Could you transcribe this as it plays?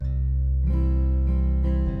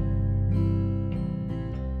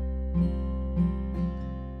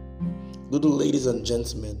Good day, ladies and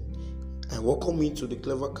gentlemen. I welcome you to the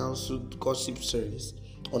Clever Counsel Courtship Series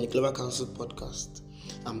on the Clever Counsel podcast.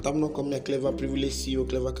 I'm Tamno Komne, Clever Privilege CEO,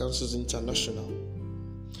 Clever Counsels International.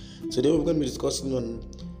 Today we're going to be discussing on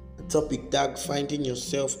a topic that finding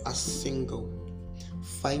yourself as single.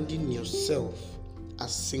 Finding yourself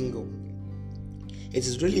as single. It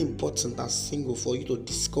is really important as single for you to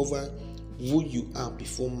discover who you are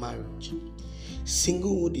before marriage.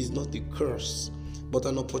 Singlehood is not a curse, but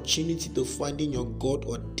an opportunity to finding your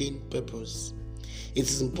God-ordained purpose. It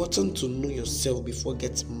is important to know yourself before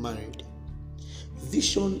getting married.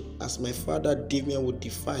 Vision, as my father Damien would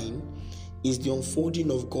define, is the unfolding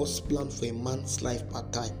of God's plan for a man's life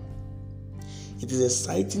part-time. It is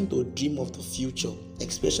exciting to dream of the future,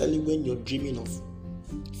 especially when you're dreaming of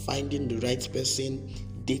finding the right person,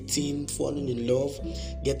 dating, falling in love,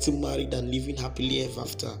 getting married and living happily ever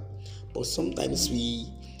after. But sometimes we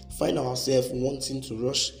find ourselves wanting to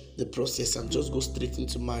rush the process and just go straight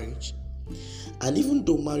into marriage. And even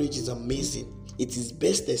though marriage is amazing, it is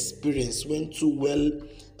best experienced when two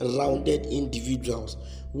well-rounded individuals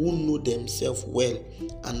who know themselves well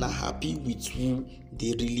and are happy with who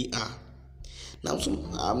they really are. Now,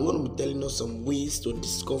 I'm going to be telling us some ways to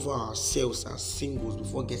discover ourselves as singles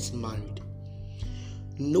before getting married.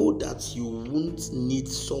 Know that you won't need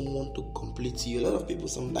someone to complete you. A lot of people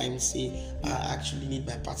sometimes say, I actually need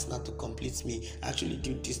my partner to complete me. I actually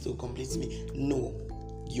do this to complete me. No,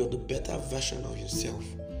 you're the better version of yourself.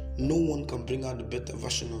 No one can bring out the better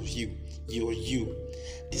version of you. You're you.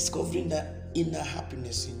 Discovering that inner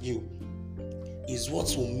happiness in you is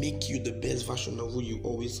what will make you the best version of who you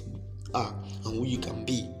always are and who you can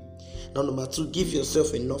be. Now, number 2, give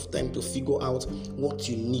yourself enough time to figure out what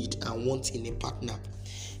you need and want in a partner.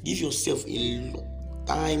 Give yourself a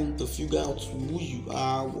time to figure out who you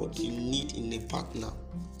are, what you need in a partner.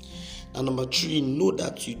 And number 3, know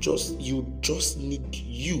that you just need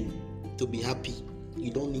you to be happy. You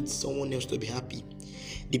don't need someone else to be happy.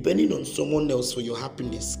 Depending on someone else for your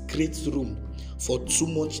happiness creates room for too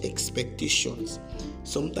much expectations,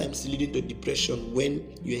 sometimes leading to depression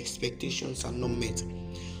when your expectations are not met.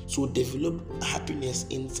 So develop happiness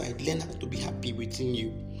inside. Learn how to be happy within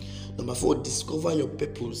you. Number 4, discover your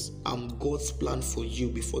purpose and God's plan for you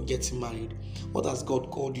before getting married. What has God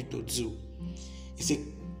called you to do? Has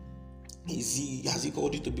He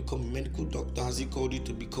called you to become a medical doctor? Has He called you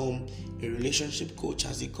to become a relationship coach?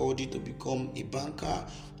 Has He called you to become a banker?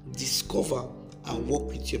 Discover and work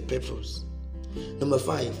with your purpose. Number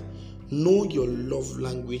 5, know your love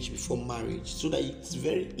language before marriage so that it's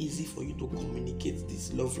very easy for you to communicate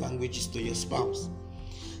these love languages to your spouse.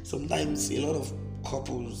 Sometimes a lot of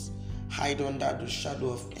couples hide under the shadow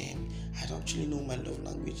of I don't actually know my love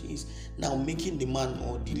language is, now making the man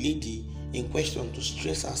or the lady in question to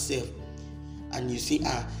stress herself. And you say,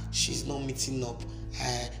 she's not meeting up,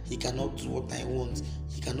 he cannot do what I want,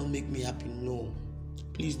 he cannot make me happy. No.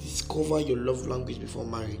 Please discover your love language before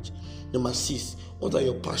marriage. Number 6, what are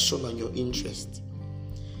your passion and your interests?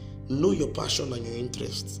 Know your passion and your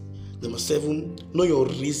interests. Number 7, know your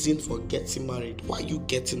reason for getting married. Why are you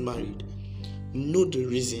getting married? Know the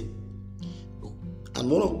reason.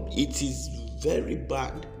 And it is very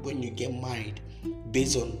bad when you get married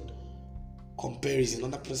based on comparison.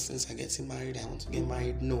 Other persons are getting married, I want to get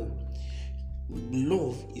married. No.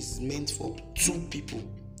 Love is meant for two people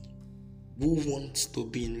who want to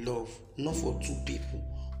be in love, not for two people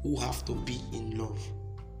who have to be in love.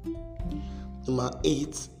 Number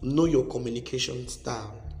 8, know your communication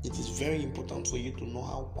style. It is very important for you to know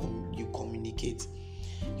how you communicate.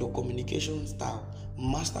 Your communication style.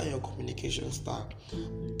 Master your communication style.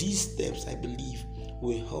 These steps, I believe,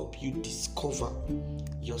 will help you discover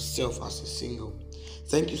yourself as a single.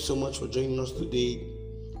 Thank you so much for joining us today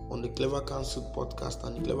on the Clever Counsel podcast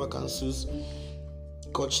and the Clever Counsel's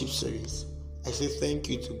Courtship Series. I say thank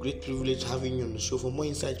you. It's a great privilege having you on the show. For more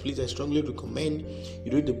insights, please, I strongly recommend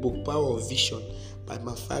you read the book Power of Vision by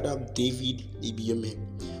my father David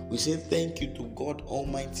Ibiyeomie. We say thank you to God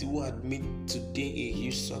Almighty who had made today a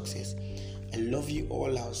huge success. I love you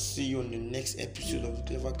all. I'll see you on the next episode of the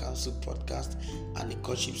Clever Counsel podcast and the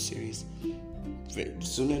Courtship Series. Very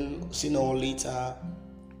soon, sooner or later,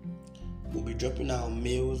 we'll be dropping our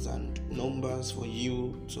mails and numbers for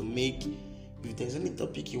you to make. If there's any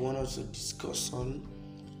topic you want us to discuss on,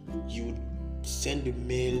 you send a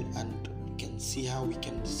mail and we can see how we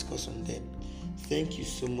can discuss on that. Thank you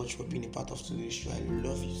so much for being a part of today's show. I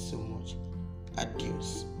love you so much.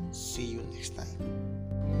 Adios. See you next time.